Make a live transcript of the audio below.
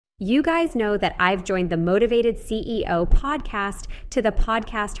You guys know that I've joined the Motivated CEO podcast to the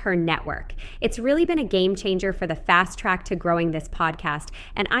Podcast Her Network. It's really been a game changer for the fast track to growing this podcast,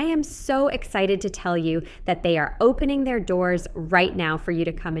 and I am so excited to tell you that they are opening their doors right now for you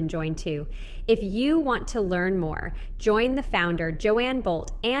to come and join too. If you want to learn more, join the founder, Joanne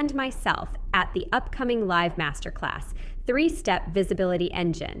Bolt, and myself at the upcoming live masterclass, 3-Step Visibility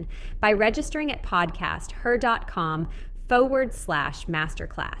Engine, by registering at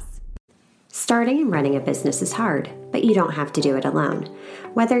podcasther.com/masterclass. Starting and running a business is hard, but you don't have to do it alone.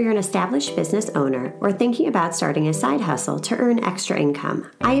 Whether you're an established business owner or thinking about starting a side hustle to earn extra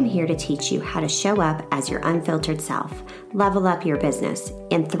income, I am here to teach you how to show up as your unfiltered self, level up your business,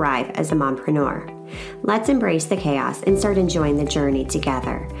 and thrive as a mompreneur. Let's embrace the chaos and start enjoying the journey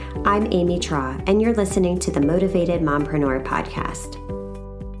together. I'm Amy Traw, and you're listening to the Motivated Mompreneur podcast.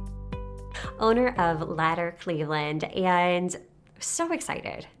 Owner of Ladder Cleveland, and so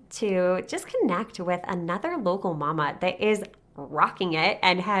excited to just connect with another local mama that is rocking it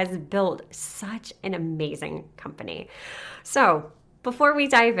and has built such an amazing company. So before we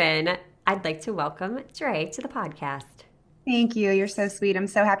dive in, I'd like to welcome Dre to the podcast. Thank you. You're so sweet. I'm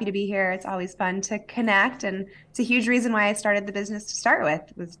so happy to be here. It's always fun to connect. And it's a huge reason why I started the business to start with,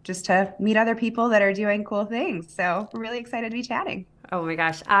 was just to meet other people that are doing cool things. So we're really excited to be chatting. Oh my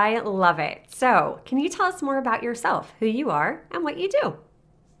gosh, I love it. So can you tell us more about yourself, who you are, and what you do?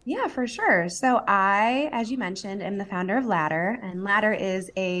 Yeah, for sure. So I, as you mentioned, am the founder of Ladder, and Ladder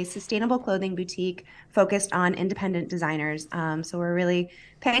is a sustainable clothing boutique focused on independent designers. So we're really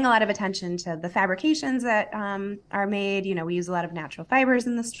paying a lot of attention to the fabrications that are made. You know, we use a lot of natural fibers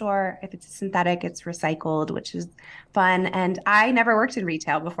in the store. If it's synthetic, it's recycled, which is fun. And I never worked in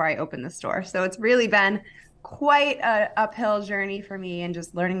retail before I opened the store. So it's really been quite an uphill journey for me, and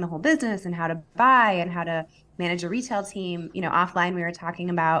just learning the whole business and how to buy and how to manage a retail team. You know, offline, we were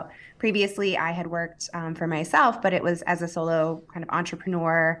talking about previously I had worked for myself, but it was as a solo kind of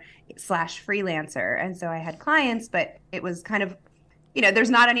entrepreneur / freelancer. And so I had clients, but it was kind of, you know,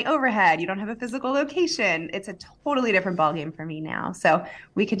 there's not any overhead. You don't have a physical location. It's a totally different ballgame for me now. So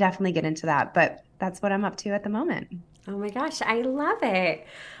we could definitely get into that, but that's what I'm up to at the moment. Oh my gosh, I love it.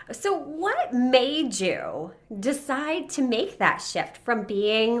 So what made you decide to make that shift from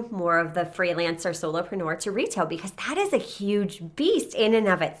being more of the freelancer solopreneur to retail? Because that is a huge beast in and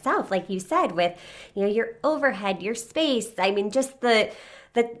of itself. Like you said, with, you know, your overhead, your space, I mean, just the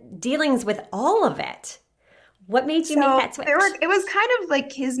dealings with all of it. What made you make that switch? It was kind of like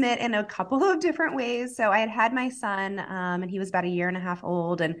kismet in a couple of different ways. So I had my son, and he was about 1.5 years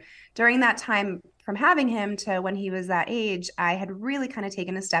old. And during that time, from having him to when he was that age, I had really kind of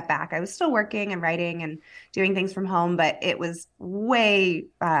taken a step back. I was still working and writing and doing things from home, but it was way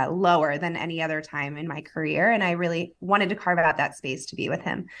lower than any other time in my career. And I really wanted to carve out that space to be with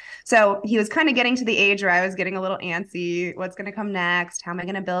him. So he was kind of getting to the age where I was getting a little antsy. What's going to come next? How am I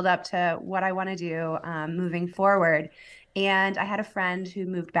going to build up to what I want to do moving forward? And I had a friend who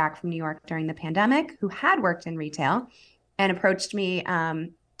moved back from New York during the pandemic who had worked in retail and approached me.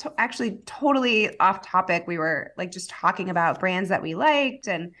 Actually totally off topic. We were like just talking about brands that we liked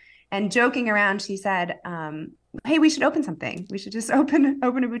and joking around. She said, hey, we should open something. We should just open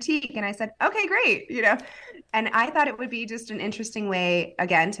a boutique. And I said, okay, great. You know, and I thought it would be just an interesting way,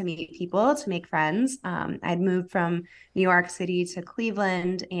 again, to meet people, to make friends. I'd moved from New York City to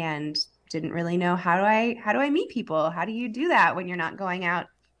Cleveland and didn't really know how do I meet people? How do you do that when you're not going out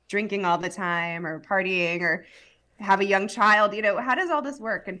drinking all the time or partying or have a young child? You know, how does all this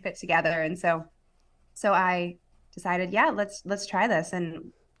work and fit together? And so I decided, yeah, let's try this.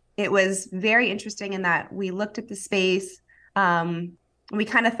 And it was very interesting in that we looked at the space. We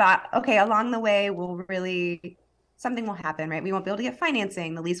kind of thought, okay, along the way, something will happen, right? We won't be able to get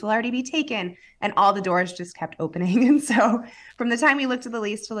financing. The lease will already be taken. And all the doors just kept opening. And so from the time we looked at the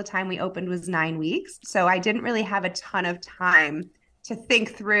lease till the time we opened was 9 weeks. So I didn't really have a ton of time to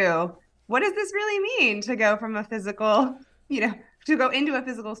think through, what does this really mean to go from a physical, to go into a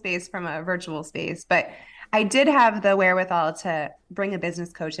physical space from a virtual space? But I did have the wherewithal to bring a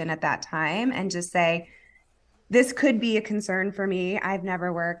business coach in at that time and just say, this could be a concern for me. I've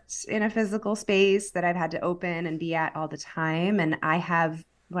never worked in a physical space that I've had to open and be at all the time. And I have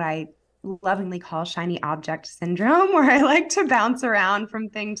what I lovingly call shiny object syndrome, where I like to bounce around from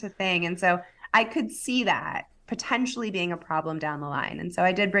thing to thing. And so I could see that potentially being a problem down the line. And so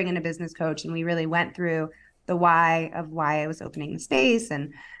I did bring in a business coach, and we really went through the why I was opening the space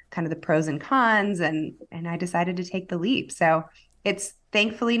and kind of the pros and cons. And I decided to take the leap. So it's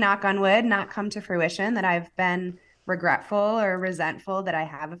thankfully, knock on wood, not come to fruition that I've been regretful or resentful that I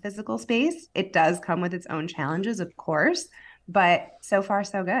have a physical space. It does come with its own challenges, of course, but so far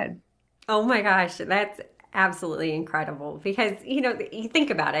so good. Oh my gosh, that's absolutely incredible because, you think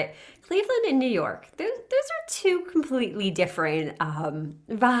about it, Cleveland and New York, those are two completely different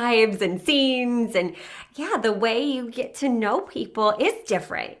vibes and scenes. And yeah, the way you get to know people is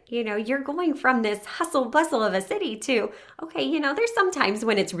different. You're going from this hustle bustle of a city to, okay, there's some times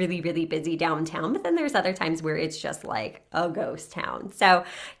when it's really, really busy downtown, but then there's other times where it's just like a ghost town. So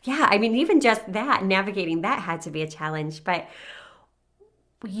yeah, I mean, even just that, navigating that had to be a challenge. But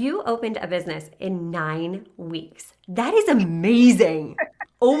you opened a business in 9 weeks. That is amazing.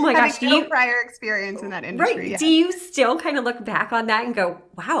 Oh my gosh. Having no prior experience in that industry. Right. Yes. Do you still kind of look back on that and go,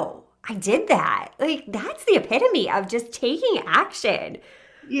 wow, I did that? Like, that's the epitome of just taking action.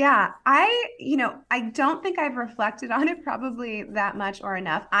 Yeah, I don't think I've reflected on it probably that much or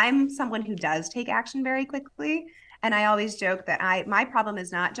enough. I'm someone who does take action very quickly. And I always joke that my problem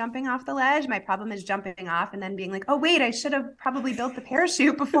is not jumping off the ledge. My problem is jumping off and then being like, oh, wait, I should have probably built the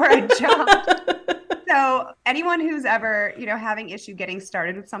parachute before I jumped. So anyone who's ever, having issue getting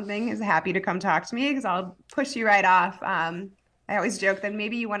started with something is happy to come talk to me because I'll push you right off. I always joke that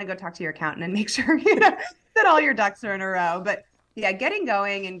maybe you want to go talk to your accountant and make sure that all your ducks are in a row. But yeah, getting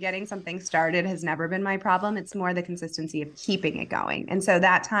going and getting something started has never been my problem. It's more the consistency of keeping it going. And so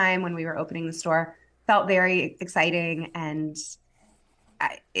that time when we were opening the store felt very exciting, and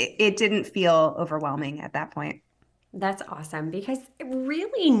it didn't feel overwhelming at that point. That's awesome because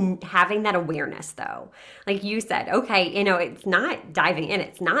really having that awareness though, like you said, okay, it's not diving in,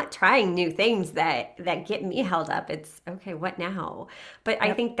 it's not trying new things that get me held up. It's okay, what now? But yep.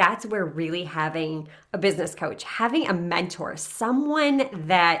 I think that's where really having a business coach, having a mentor, someone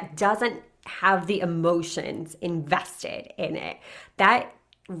that doesn't have the emotions invested in it, that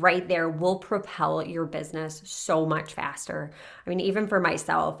right there will propel your business so much faster. I mean, even for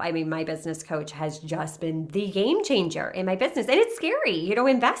myself, my business coach has just been the game changer in my business. And it's scary,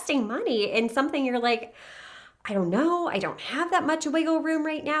 investing money in something you're like, I don't know, I don't have that much wiggle room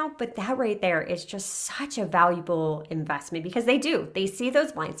right now. But that right there is just such a valuable investment because they see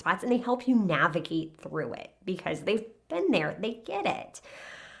those blind spots and they help you navigate through it because they've been there, they get it.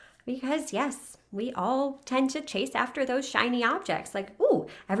 Because yes, we all tend to chase after those shiny objects like, ooh,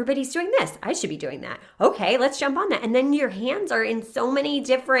 everybody's doing this, I should be doing that. Okay, let's jump on that. And then your hands are in so many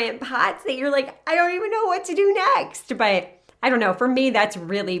different pots that you're like, I don't even know what to do next. But I don't know, for me, that's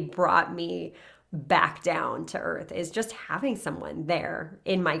really brought me back down to earth, is just having someone there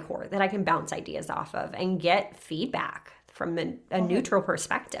in my core that I can bounce ideas off of and get feedback from a neutral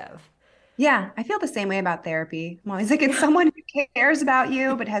perspective. Yeah, I feel the same way about therapy. I'm always like, it's someone who cares about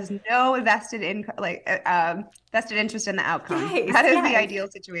you but has no vested interest in the outcome. Yes, that is the ideal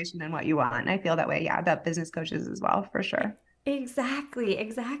situation and what you want. And I feel that way, yeah, about business coaches as well, for sure.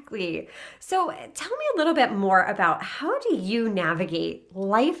 Exactly. So tell me a little bit more about how do you navigate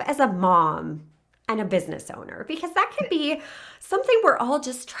life as a mom and a business owner? Because that can be something we're all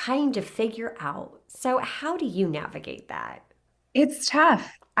just trying to figure out. So how do you navigate that? It's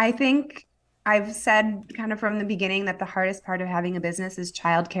tough. I think I've said kind of from the beginning that the hardest part of having a business is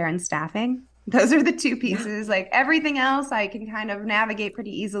childcare and staffing. Those are the two pieces. Like everything else I can kind of navigate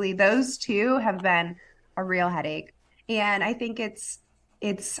pretty easily. Those two have been a real headache. And I think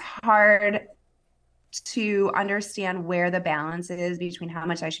it's hard to understand where the balance is between how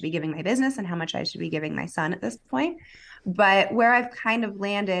much I should be giving my business and how much I should be giving my son at this point. But where I've kind of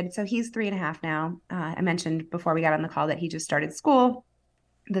landed, so he's 3.5 now. I mentioned before we got on the call that he just started school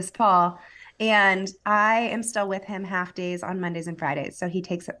this fall. And I am still with him half days on Mondays and Fridays. So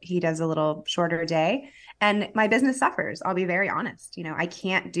he does a little shorter day and my business suffers. I'll be very honest. I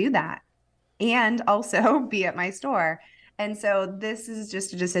can't do that and also be at my store. And so this is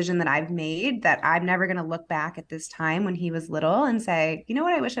just a decision that I've made that I'm never going to look back at this time when he was little and say, you know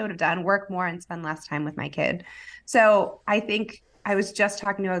what I wish I would have done? Work more and spend less time with my kid. So I think I was just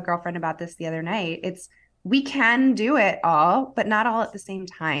talking to a girlfriend about this the other night. We can do it all, but not all at the same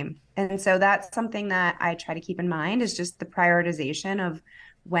time. And so that's something that I try to keep in mind is just the prioritization of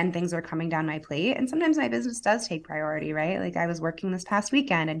when things are coming down my plate. And sometimes my business does take priority, right? Like I was working this past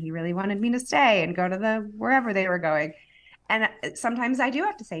weekend and he really wanted me to stay and go to wherever they were going. And sometimes I do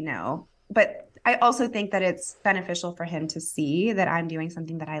have to say no, but I also think that it's beneficial for him to see that I'm doing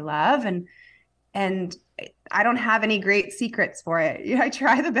something that I love. And I don't have any great secrets for it. I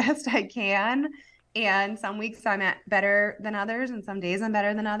try the best I can. And some weeks I'm better than others and some days I'm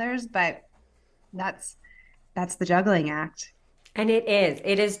better than others, but that's the juggling act. And it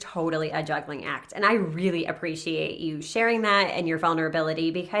is totally a juggling act. And I really appreciate you sharing that and your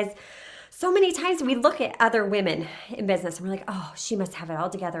vulnerability because so many times we look at other women in business and we're like, oh, she must have it all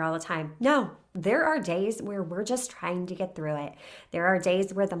together all the time. No, there are days where we're just trying to get through it. There are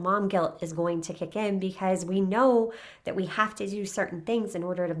days where the mom guilt is going to kick in because we know that we have to do certain things in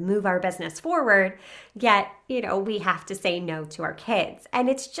order to move our business forward. Yet, we have to say no to our kids. And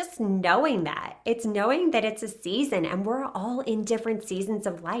it's just knowing that. It's knowing that it's a season, and we're all in different seasons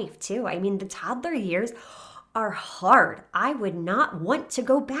of life too. I mean, the toddler years are hard. I would not want to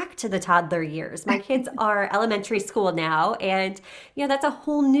go back to the toddler years. My kids are elementary school now, and that's a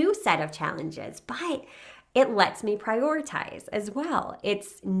whole new set of challenges, but it lets me prioritize as well.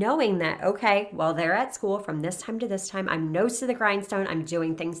 It's knowing that, okay, well, they're at school from this time to this time. I'm nose to the grindstone. I'm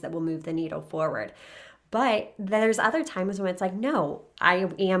doing things that will move the needle forward. But there's other times when it's like, no, I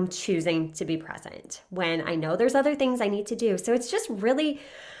am choosing to be present when I know there's other things I need to do. So it's just really,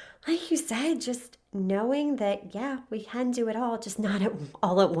 like you said, just knowing that, yeah, we can do it all, just not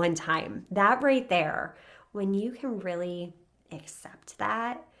all at one time. That right there, when you can really accept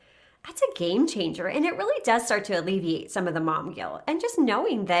that, that's a game changer. And it really does start to alleviate some of the mom guilt. And just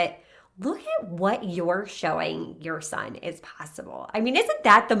knowing that, look at what you're showing your son is possible. I mean, isn't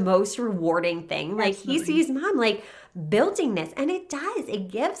that the most rewarding thing? Like, Absolutely. He sees mom like building this, and it does. It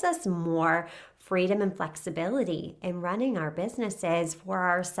gives us more freedom and flexibility in running our businesses for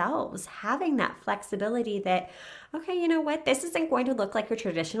ourselves, having that flexibility that, okay, you know what, this isn't going to look like a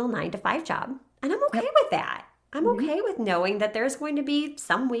traditional 9-to-5 job. And I'm okay with that. I'm okay with knowing that there's going to be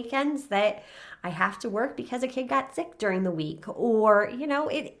some weekends that I have to work because a kid got sick during the week, or,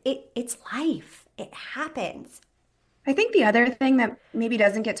 it's life. It happens. I think the other thing that maybe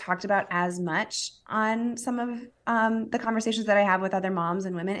doesn't get talked about as much on some of the conversations that I have with other moms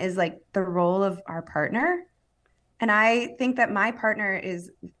and women is like the role of our partner. And I think that my partner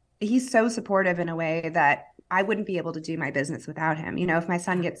he's so supportive in a way that I wouldn't be able to do my business without him. If my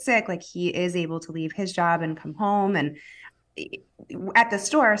son gets sick, like, he is able to leave his job and come home. And at the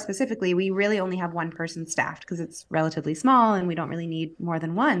store specifically, we really only have one person staffed because it's relatively small and we don't really need more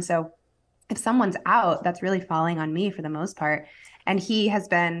than one. So if someone's out, that's really falling on me for the most part. And he has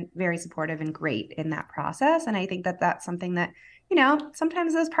been very supportive and great in that process. And I think that that's something that,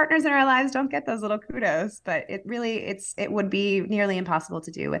 sometimes those partners in our lives don't get those little kudos, but it would be nearly impossible to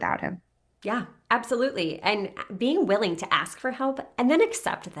do without him. Yeah, absolutely. And being willing to ask for help and then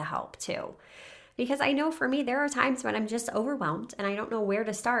accept the help too. Because I know for me, there are times when I'm just overwhelmed and I don't know where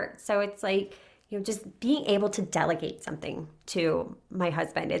to start. So it's like, just being able to delegate something to my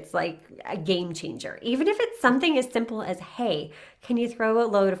husband, it's like a game changer. Even if it's something as simple as, hey, can you throw a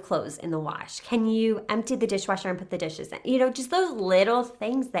load of clothes in the wash? Can you empty the dishwasher and put the dishes in? Just those little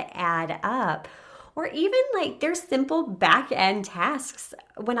things that add up. Or even like there's simple back end tasks.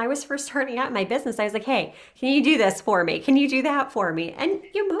 When I was first starting out in my business, I was like, hey, can you do this for me? Can you do that for me? And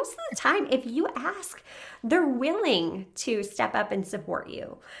most of the time, if you ask, they're willing to step up and support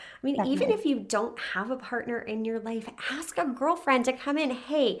you. I mean, Definitely. Even if you don't have a partner in your life, ask a girlfriend to come in.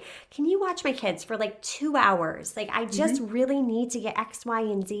 Hey, can you watch my kids for like 2 hours? Like, I just really need to get X, Y,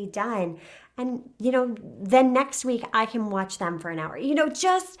 and Z done. And, then next week I can watch them for an hour.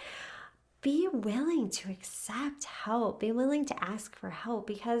 Just be willing to accept help. Be willing to ask for help,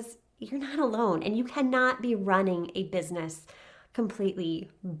 because you're not alone and you cannot be running a business completely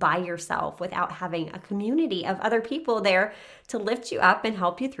by yourself without having a community of other people there to lift you up and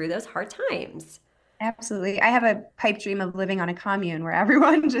help you through those hard times. Absolutely. I have a pipe dream of living on a commune where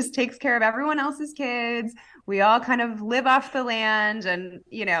everyone just takes care of everyone else's kids. We all kind of live off the land. And,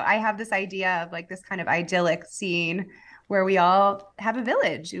 I have this idea of like this kind of idyllic scene where we all have a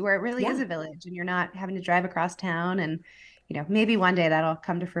village, where it really is a village, and you're not having to drive across town. And, maybe one day that'll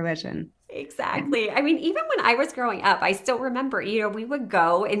come to fruition. Exactly. I mean, even when I was growing up, I still remember, we would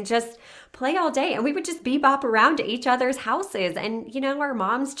go and just play all day, and we would just bebop around to each other's houses. And, our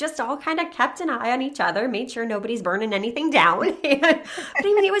moms just all kind of kept an eye on each other, made sure nobody's burning anything down. But I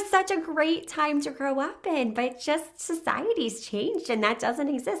mean, it was such a great time to grow up in, but just society's changed and that doesn't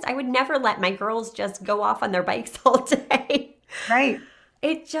exist. I would never let my girls just go off on their bikes all day. Right.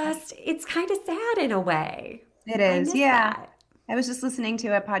 It's kind of sad in a way. It is. Yeah. That. I was just listening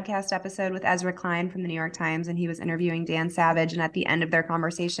to a podcast episode with Ezra Klein from the New York Times, and he was interviewing Dan Savage. And at the end of their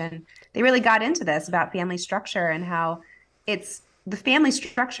conversation, they really got into this about family structure and how the family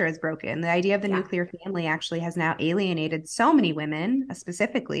structure is broken. The idea of the nuclear family actually has now alienated so many women,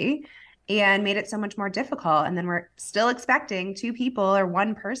 specifically. and made it so much more difficult. And then we're still expecting two people or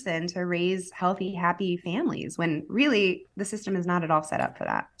one person to raise healthy, happy families when really the system is not at all set up for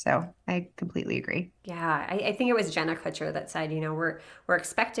that. So I completely agree. Yeah, I think it was Jenna Kutcher that said, we're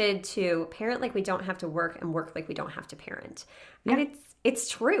expected to parent like we don't have to work and work like we don't have to parent. And it's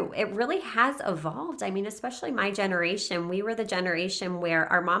true. It really has evolved. I mean, especially my generation, we were the generation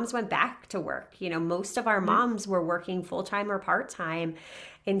where our moms went back to work. Most of our moms were working full-time or part-time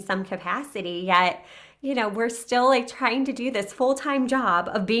in some capacity, yet, we're still like trying to do this full-time job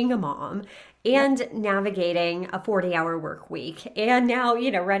of being a mom and navigating a 40-hour work week. And now,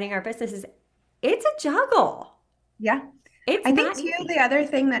 running our businesses, it's a juggle. Yeah. I think too, the other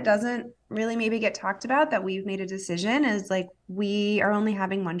thing that doesn't really maybe get talked about that we've made a decision is like we are only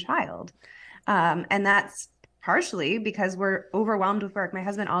having one child. And that's partially because we're overwhelmed with work. My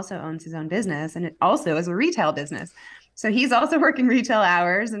husband also owns his own business, and it also is a retail business. So he's also working retail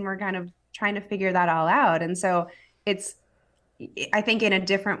hours, and we're kind of trying to figure that all out. And so I think in a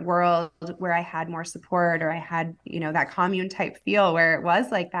different world where I had more support, or I had, that commune type feel where it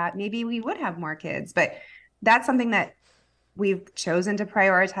was like that, maybe we would have more kids. But that's something that we've chosen to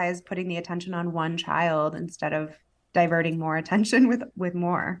prioritize, putting the attention on one child instead of diverting more attention with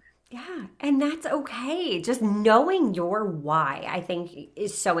more. Yeah, and that's okay. Just knowing your why, I think,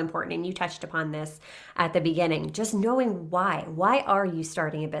 is so important. And you touched upon this at the beginning. Just knowing why. Why are you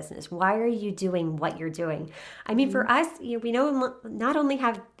starting a business? Why are you doing what you're doing? I mean, for us, we know not only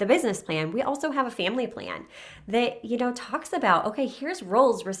have the business plan, we also have a family plan that, talks about, okay, here's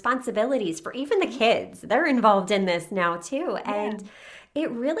roles, responsibilities for even the kids. They're involved in this now too. And it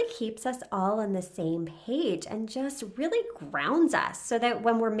really keeps us all on the same page and just really grounds us so that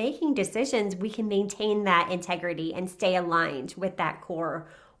when we're making decisions, we can maintain that integrity and stay aligned with that core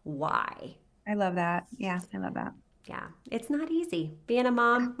why. I love that. Yeah, I love that. Yeah, it's not easy being a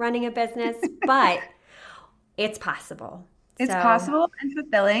mom, running a business, but it's possible. It's possible and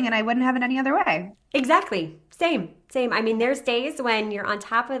fulfilling, and I wouldn't have it any other way. Exactly. Same. I mean, there's days when you're on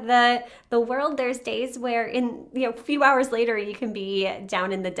top of the world. There's days where a few hours later you can be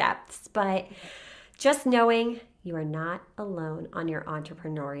down in the depths. But just knowing you are not alone on your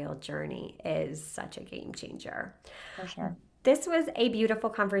entrepreneurial journey is such a game changer. For sure. This was a beautiful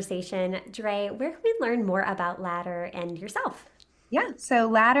conversation. Dre, where can we learn more about Ladder and yourself? Yeah, so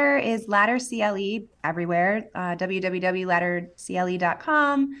Ladder is Ladder CLE everywhere,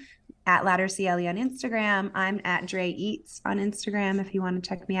 www.laddercle.com, at Ladder CLE on Instagram. I'm at Dre Eats on Instagram if you want to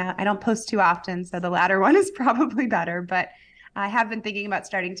check me out. I don't post too often, so the Ladder one is probably better, but I have been thinking about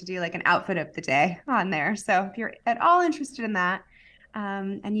starting to do like an outfit of the day on there. So if you're at all interested in that,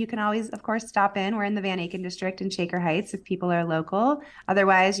 and you can always, of course, stop in. We're in the Van Aken district in Shaker Heights if people are local.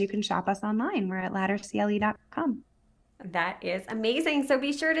 Otherwise, you can shop us online. We're at laddercle.com. That is amazing. So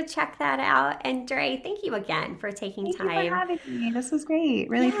be sure to check that out. And Dre, thank you again for taking time. Thank you for having me. This was great.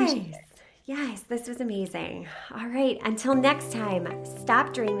 Really appreciate it. Yes, this was amazing. All right. Until next time,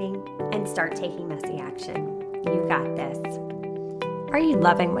 stop dreaming and start taking messy action. You got this. Are you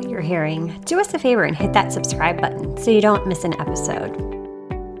loving what you're hearing? Do us a favor and hit that subscribe button so you don't miss an episode.